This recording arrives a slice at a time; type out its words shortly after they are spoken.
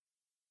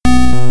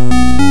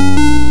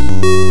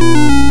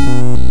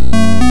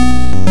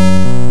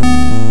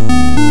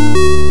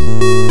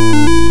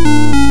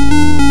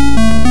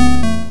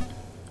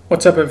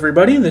What's up,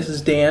 everybody? This is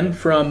Dan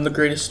from The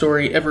Greatest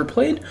Story Ever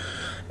Played,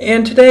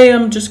 and today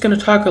I'm just going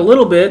to talk a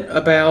little bit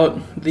about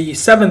the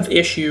 7th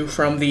issue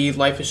from the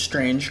Life is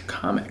Strange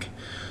comic.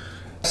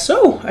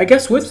 So, I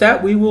guess with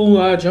that, we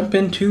will jump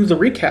into the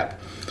recap.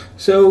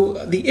 So,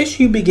 the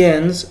issue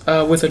begins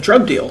with a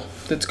drug deal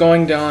that's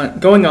going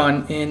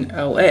on in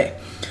LA.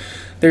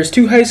 There's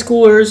 2 high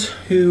schoolers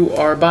who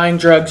are buying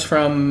drugs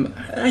from,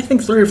 I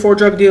think, 3 or 4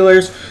 drug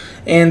dealers,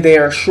 and they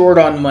are short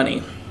on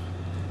money.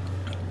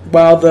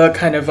 While the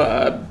kind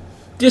of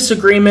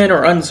disagreement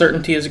or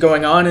uncertainty is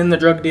going on in the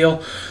drug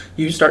deal,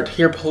 you start to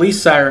hear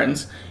police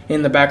sirens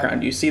in the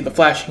background. You see the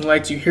flashing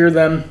lights, you hear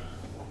them.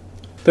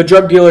 The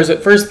drug dealers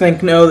at first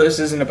think, no, this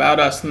isn't about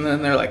us, and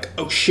then they're like,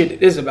 oh shit,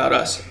 it is about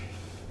us.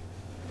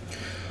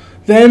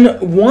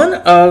 Then one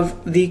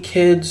of the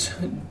kids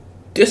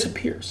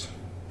disappears.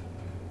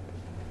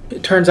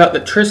 It turns out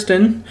that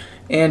Tristan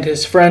and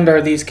his friend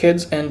are these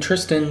kids, and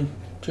Tristan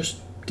just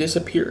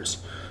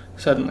disappears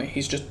suddenly.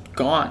 He's just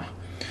gone.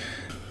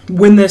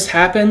 When this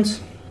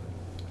happens,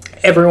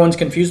 everyone's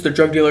confused. The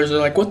drug dealers are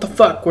like, what the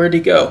fuck? Where'd he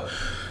go?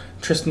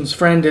 Tristan's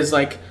friend is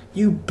like,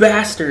 you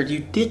bastard, you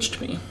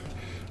ditched me.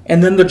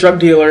 And then the drug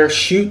dealer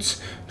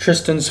shoots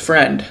Tristan's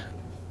friend.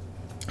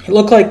 It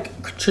looked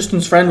like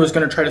Tristan's friend was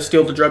going to try to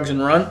steal the drugs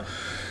and run.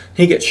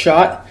 He gets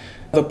shot.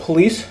 The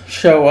police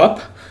show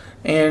up,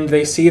 and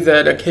they see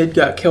that a kid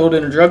got killed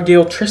in a drug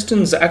deal.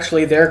 Tristan's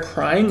actually there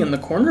crying in the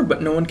corner,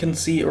 but no one can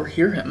see or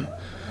hear him.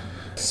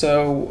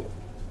 So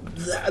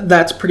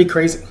that's pretty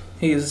crazy.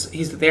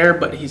 He's there,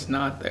 but he's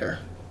not there.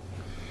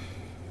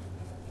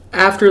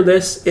 After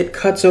this, it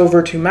cuts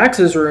over to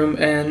Max's room,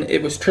 and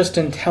it was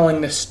Tristan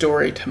telling this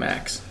story to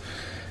Max.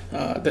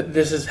 That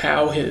this is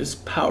how his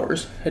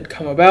powers had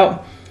come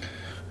about.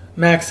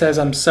 Max says,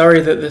 I'm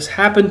sorry that this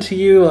happened to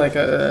you,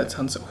 that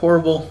sounds so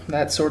horrible,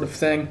 that sort of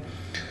thing.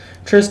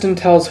 Tristan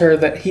tells her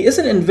that he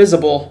isn't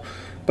invisible,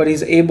 but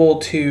he's able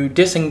to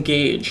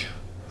disengage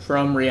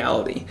from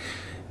reality.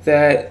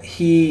 That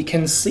he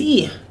can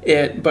see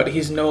it, but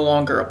he's no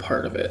longer a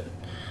part of it.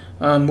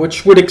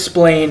 Which would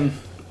explain,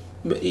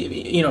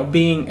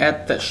 being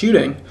at the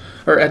shooting,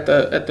 or at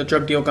the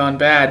drug deal gone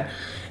bad,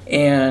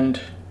 and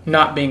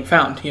not being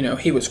found.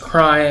 He was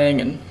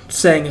crying and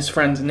saying his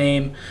friend's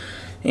name,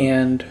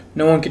 and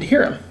no one could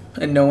hear him,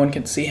 and no one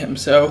could see him.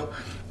 So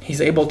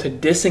he's able to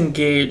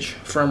disengage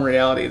from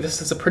reality.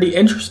 This is a pretty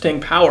interesting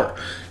power,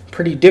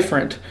 pretty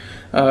different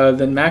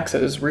than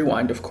Max's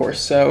rewind, of course.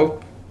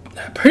 So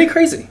pretty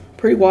crazy,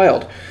 pretty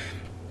wild.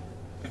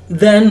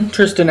 Then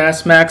Tristan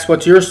asks Max,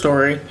 what's your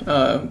story?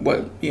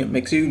 What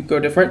makes you go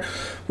different?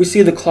 We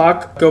see the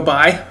clock go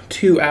by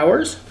 2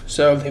 hours,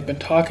 so they've been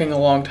talking a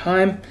long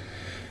time.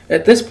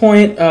 At this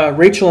point,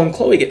 Rachel and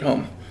Chloe get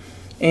home,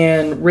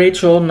 and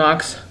Rachel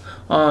knocks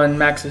on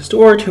Max's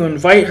door to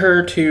invite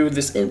her to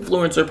this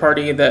influencer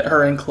party that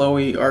her and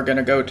Chloe are going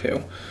to go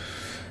to.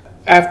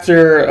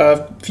 After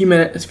a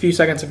few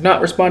seconds of not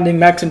responding,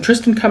 Max and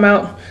Tristan come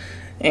out,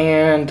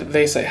 and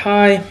they say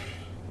hi.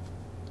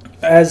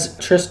 As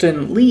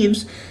Tristan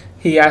leaves,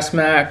 he asks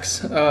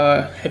Max,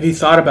 have you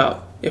thought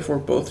about if we're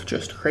both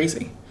just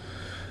crazy?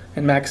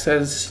 And Max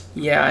says,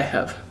 yeah, I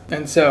have.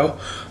 And so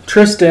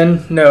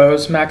Tristan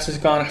knows Max has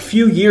gone a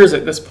few years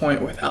at this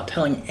point without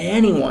telling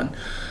anyone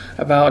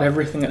about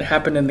everything that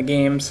happened in the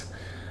games,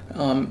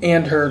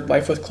 and her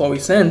life with Chloe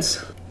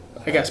since,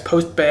 I guess,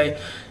 post-Bay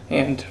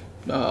and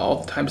all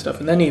the time stuff,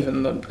 and then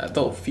even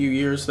the few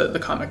years that the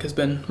comic has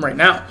been right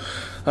now.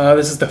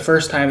 This is the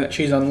first time that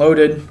she's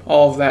unloaded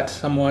all of that to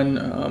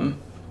someone,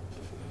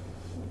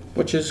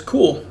 which is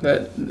cool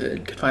that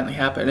it could finally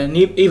happen. And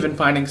even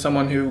finding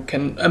someone who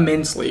can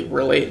immensely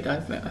relate, I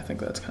think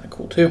that's kind of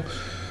cool too.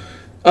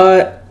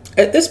 At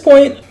this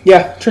point,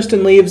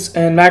 Tristan leaves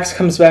and Max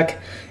comes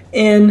back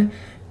in,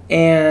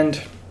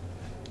 and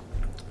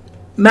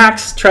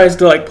Max tries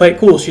to play it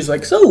cool. She's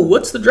like, so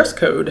what's the dress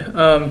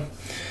code?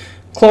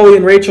 Chloe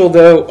and Rachel,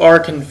 though, are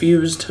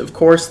confused, of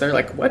course. They're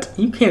like, what?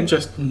 You can't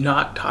just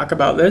not talk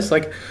about this.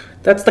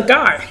 That's the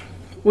guy.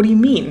 What do you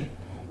mean?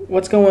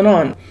 What's going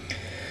on?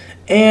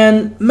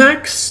 And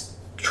Max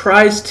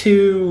tries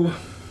to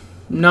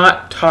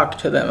not talk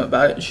to them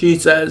about it. She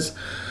says,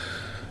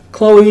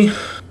 Chloe,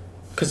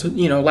 because,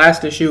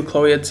 last issue,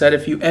 Chloe had said,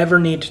 if you ever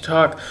need to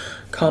talk,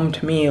 come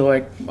to me.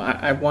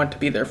 I want to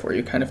be there for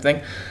you, kind of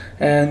thing.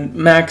 And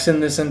Max,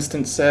 in this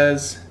instance,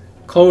 says,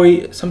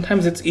 Chloe,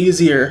 sometimes it's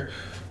easier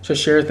to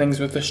share things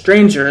with a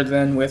stranger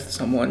than with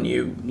someone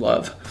you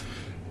love.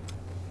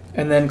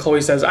 And then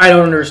Chloe says, I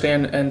don't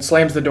understand, and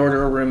slams the door to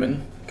her room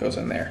and goes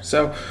in there.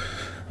 So,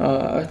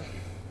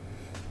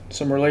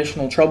 some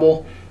relational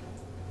trouble.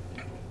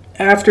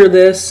 After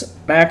this,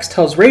 Max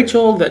tells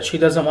Rachel that she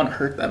doesn't want to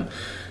hurt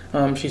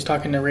them. She's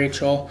talking to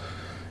Rachel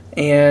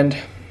and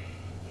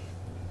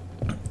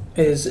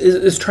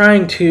is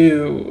trying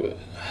to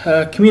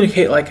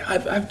communicate,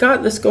 I've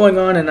got this going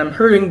on and I'm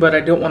hurting, but I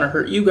don't want to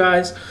hurt you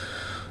guys.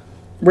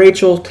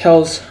 Rachel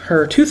tells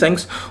her 2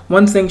 things.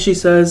 One thing she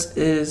says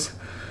is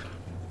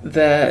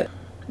that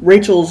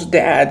Rachel's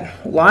dad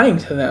lying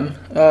to them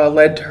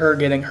led to her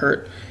getting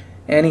hurt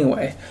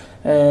anyway.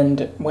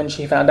 And when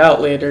she found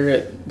out later,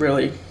 it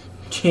really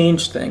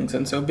changed things.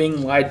 And so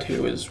being lied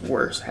to is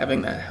worse,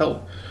 having that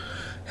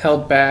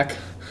held back.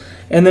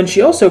 And then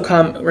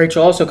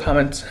Rachel also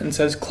comments and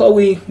says,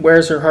 Chloe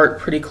wears her heart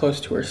pretty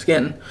close to her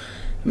skin.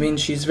 It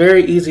means she's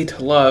very easy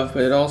to love,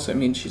 but it also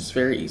means she's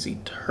very easy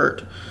to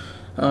hurt.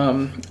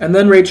 And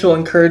then Rachel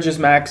encourages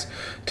Max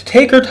to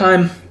take her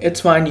time.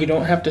 It's fine. You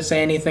don't have to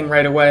say anything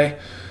right away.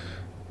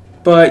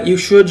 But you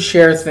should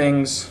share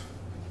things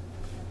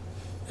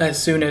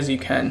as soon as you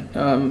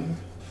can.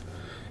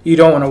 You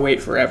don't want to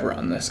wait forever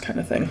on this kind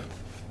of thing.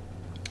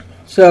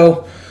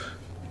 So,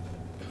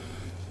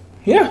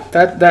 yeah,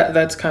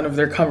 that's kind of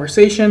their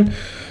conversation.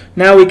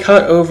 Now we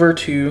cut over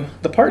to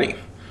the party.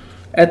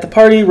 At the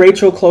party,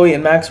 Rachel, Chloe,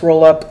 and Max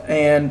roll up,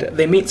 and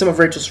they meet some of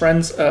Rachel's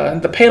friends.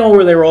 The panel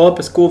where they roll up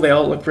is cool. They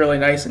all look really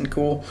nice and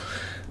cool.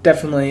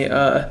 Definitely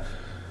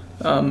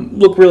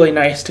look really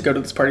nice to go to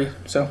this party,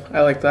 so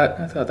I like that.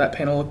 I thought that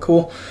panel looked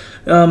cool.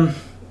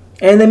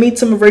 And they meet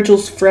some of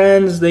Rachel's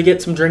friends. They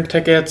get some drink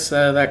tickets,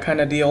 that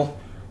kind of deal.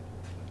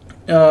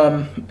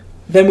 Then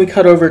we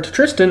cut over to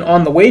Tristan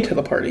on the way to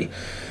the party.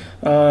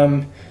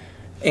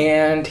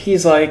 And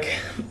he's like,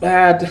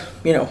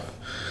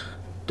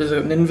 does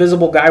an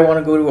invisible guy want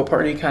to go to a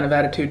party kind of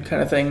attitude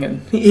kind of thing?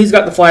 And he's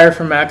got the flyer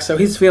from Max, so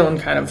he's feeling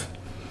kind of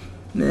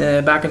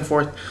back and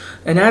forth.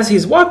 And as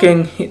he's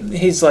walking,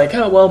 he's like,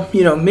 oh, well,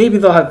 maybe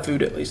they'll have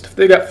food at least. If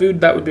they got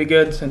food, that would be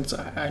good, since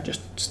I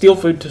just steal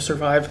food to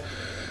survive,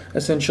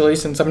 essentially,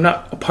 since I'm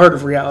not a part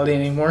of reality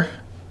anymore.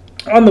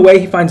 On the way,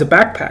 he finds a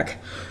backpack,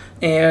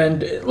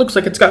 and it looks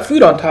like it's got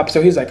food on top,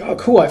 so he's like, oh,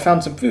 cool, I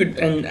found some food.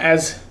 And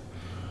as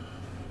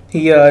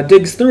he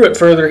digs through it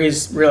further, he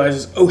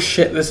realizes, oh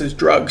shit, this is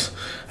drugs.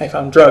 I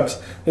found drugs.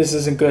 This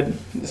isn't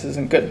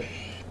good.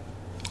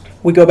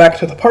 We go back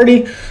to the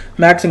party.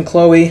 Max and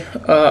Chloe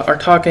are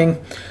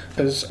talking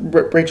because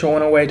Rachel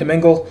went away to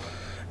mingle,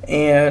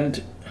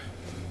 and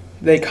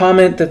they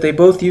comment that they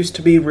both used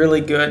to be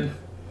really good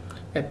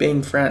at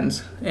being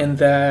friends, and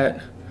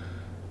that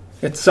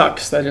it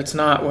sucks that it's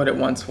not what it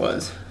once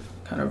was.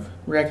 Kind of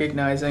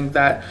recognizing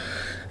that.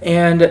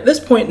 And at this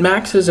point,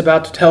 Max is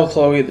about to tell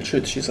Chloe the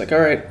truth. She's like, all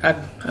right,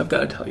 I've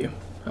got to tell you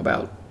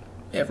about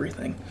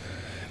everything.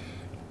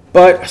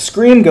 But a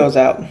scream goes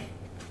out,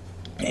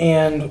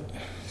 and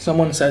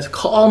someone says,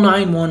 call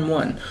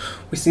 911.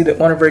 We see that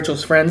one of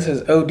Rachel's friends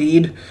has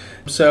OD'd,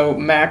 so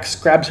Max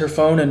grabs her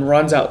phone and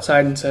runs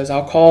outside and says,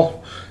 I'll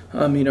call.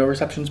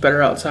 Reception's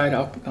better outside,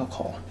 I'll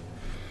call.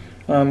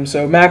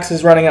 So Max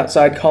is running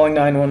outside, calling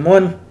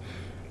 911.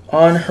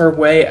 On her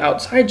way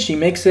outside, she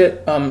makes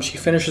it. She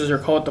finishes her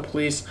call at the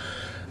police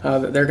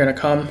that they're going to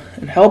come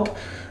and help.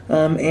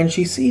 And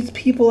she sees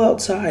people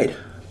outside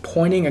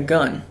pointing a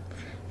gun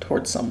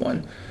towards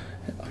someone.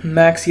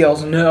 Max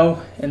yells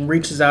no and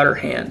reaches out her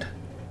hand.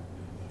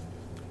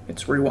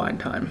 It's rewind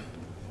time.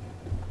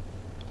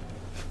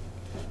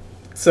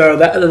 So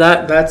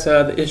that's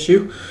the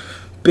issue.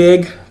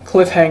 Big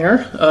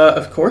cliffhanger,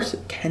 of course.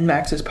 Can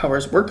Max's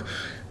powers work?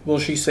 Will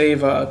she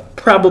save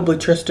probably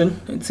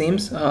Tristan, it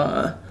seems.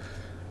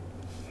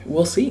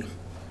 We'll see.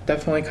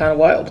 Definitely kind of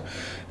wild.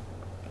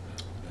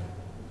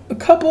 A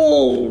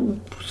couple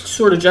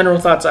sort of general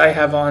thoughts I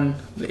have on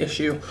the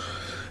issue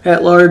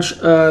at large.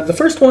 The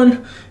first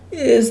one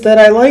is that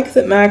I like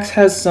that Max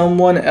has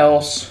someone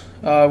else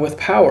with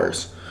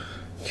powers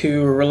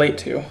to relate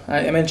to.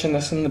 I mentioned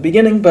this in the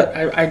beginning, but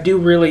I do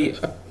really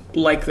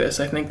like this.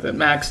 I think that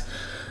Max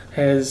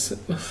has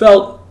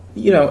felt,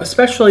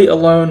 especially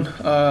alone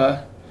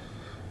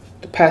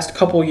the past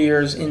couple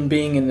years in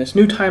being in this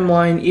new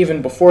timeline.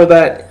 Even before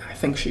that, I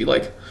think she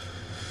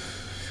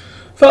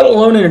felt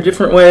alone in a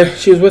different way.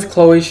 She was with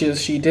Chloe.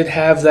 She did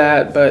have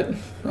that, but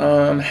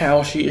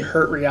how she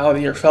hurt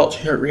reality or felt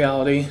she hurt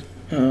reality,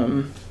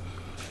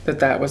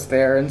 that was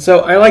there. And so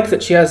I like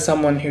that she has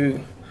someone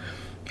who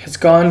has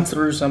gone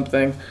through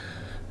something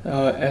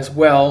as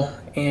well,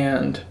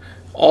 and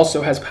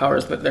also has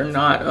powers that they're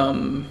not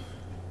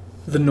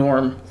the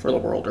norm for the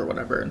world or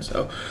whatever, and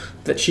so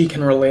that she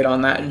can relate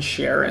on that and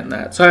share in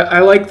that. So I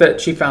like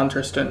that she found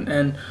Tristan,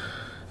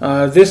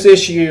 and this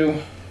issue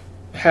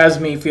has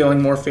me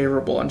feeling more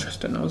favorable on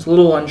Tristan. I was a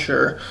little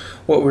unsure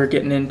what we were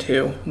getting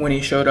into when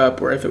he showed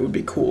up, or if it would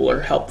be cool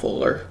or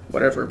helpful or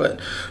whatever, but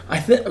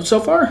so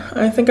far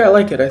I think I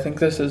like it. I think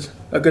this is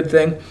a good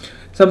thing.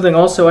 Something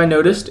also I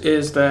noticed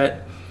is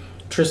that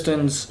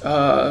Tristan's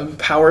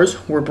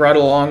powers were brought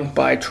along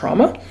by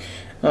trauma.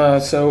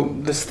 So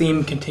this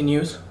theme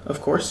continues,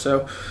 of course.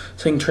 So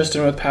seeing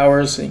Tristan with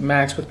powers, seeing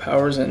Max with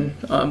powers, and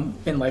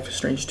in Life is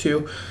Strange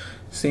 2,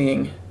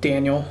 seeing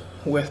Daniel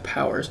with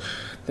powers.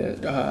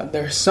 That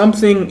there's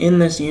something in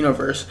this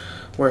universe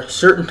where a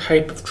certain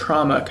type of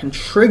trauma can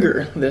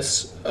trigger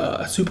this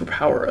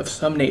superpower of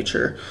some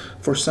nature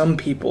for some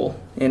people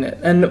in it,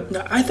 and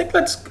I think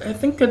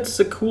that's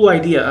a cool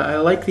idea. I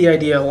like the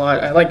idea a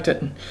lot. I liked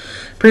it in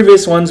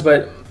previous ones,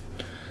 but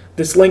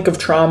this link of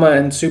trauma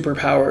and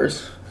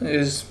superpowers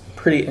is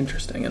pretty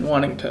interesting, and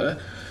wanting to,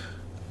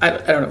 I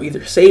don't know,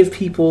 either save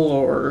people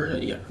or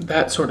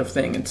that sort of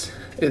thing.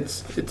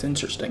 It's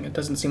interesting. It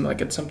doesn't seem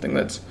like it's something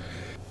that's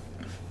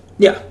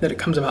yeah, that it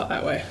comes about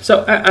that way.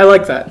 So I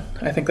like that.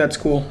 I think that's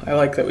cool. I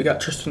like that we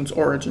got Tristan's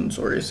origin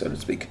story, so to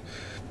speak.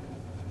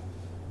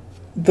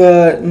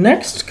 The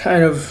next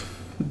kind of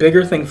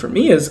bigger thing for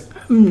me is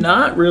I'm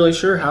not really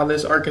sure how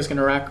this arc is going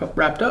to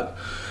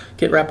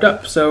get wrapped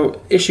up.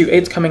 So issue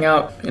 8's coming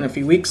out in a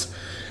few weeks,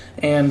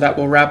 and that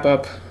will wrap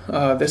up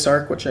this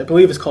arc, which I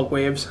believe is called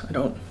Waves. I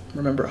don't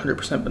remember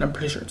 100%, but I'm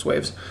pretty sure it's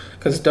Waves,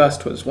 because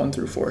Dust was 1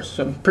 through 4,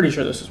 so I'm pretty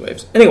sure this is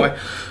Waves. Anyway,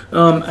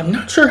 I'm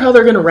not sure how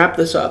they're going to wrap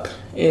this up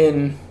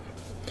in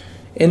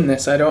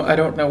this. I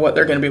don't know what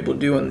they're going to be able to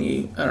do in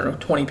the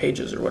 20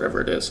 pages or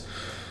whatever it is.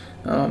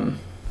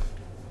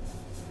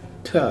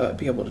 To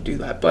be able to do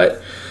that,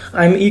 but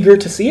I'm eager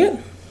to see it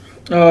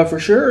for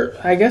sure.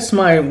 I guess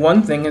my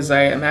one thing is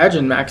I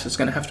imagine Max is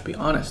going to have to be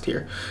honest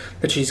here,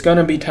 that she's going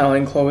to be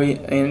telling Chloe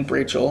and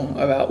Rachel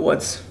about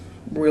what's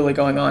really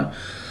going on.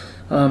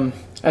 I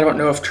don't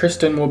know if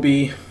Tristan will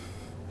be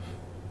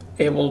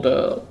able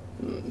to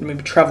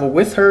maybe travel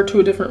with her to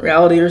a different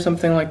reality or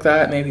something like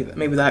that. Maybe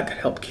that could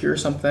help cure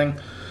something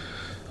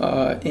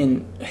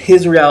in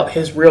his real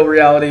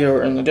reality,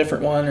 or in a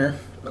different one, or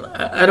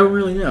I don't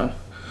really know.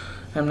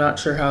 I'm not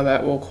sure how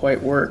that will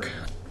quite work.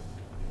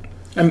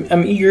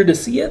 I'm eager to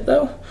see it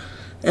though.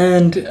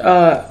 And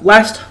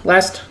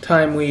last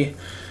time we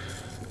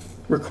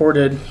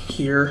recorded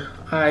here,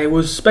 I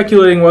was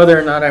speculating whether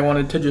or not I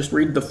wanted to just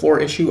read the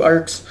 4-issue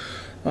arcs.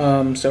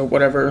 So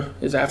whatever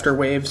is after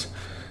Waves,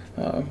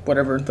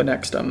 whatever the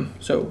next 9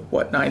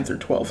 through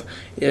 12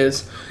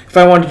 is. If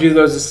I want to do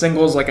those as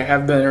singles like I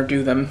have been, or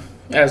do them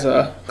as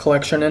a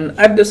collection, and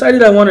I've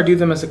decided I want to do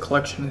them as a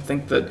collection. I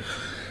think that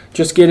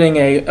just getting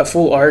a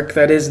full arc,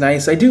 that is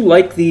nice. I do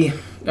like the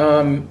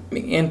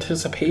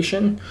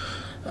anticipation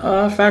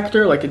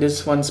factor, like it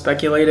is fun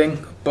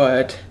speculating,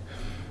 but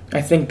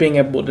I think being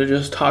able to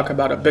just talk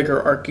about a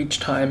bigger arc each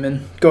time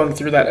and going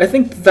through that, I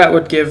think that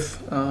would give,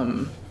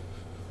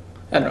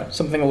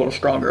 something a little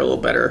stronger, a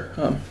little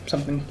better,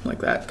 something like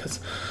that, because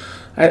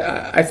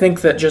I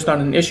think that just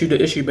on an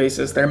issue-to-issue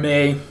basis,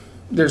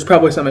 there's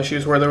probably some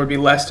issues where there would be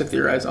less to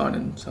theorize on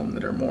and some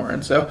that are more.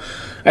 And so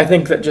I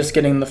think that just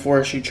getting the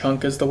 4-issue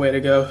chunk is the way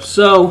to go.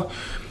 So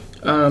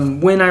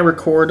when I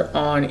record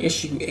on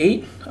issue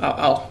 8,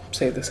 I'll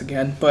say this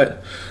again,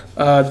 but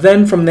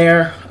then from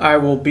there, I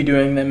will be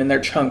doing them in their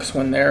chunks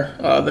when they're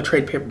the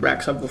trade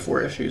paperbacks of the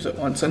 4 issues at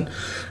once. And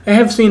I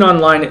have seen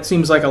online, it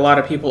seems like a lot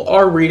of people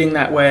are reading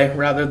that way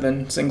rather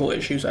than single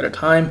issues at a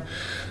time.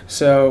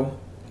 So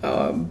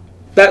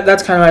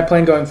that's kind of my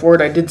plan going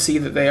forward. I did see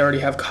that they already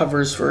have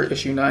covers for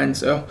issue 9,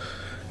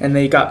 and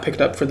they got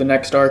picked up for the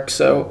next arc.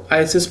 So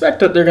I suspect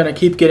that they're going to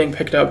keep getting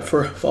picked up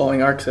for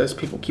following arcs as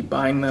people keep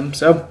buying them.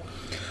 So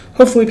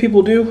hopefully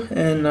people do,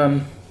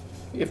 and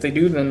if they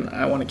do, then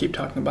I want to keep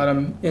talking about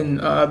them in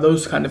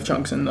those kind of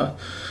chunks in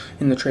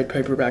the trade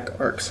paperback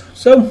arcs.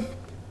 So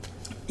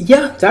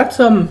yeah,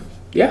 that's I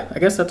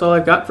guess that's all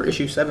I've got for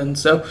issue 7.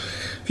 So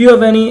if you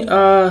have any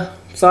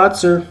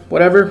thoughts or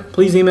whatever,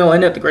 please email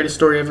in at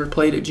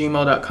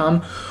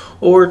thegreateststoryeverplayed@gmail.com,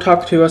 or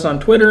talk to us on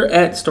Twitter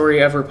at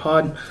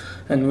StoryEverPod,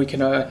 and we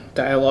can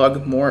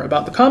dialogue more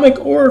about the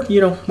comic, or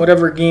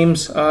whatever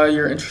games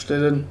you're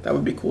interested in. That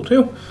would be cool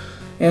too.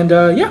 And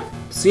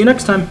see you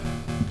next time.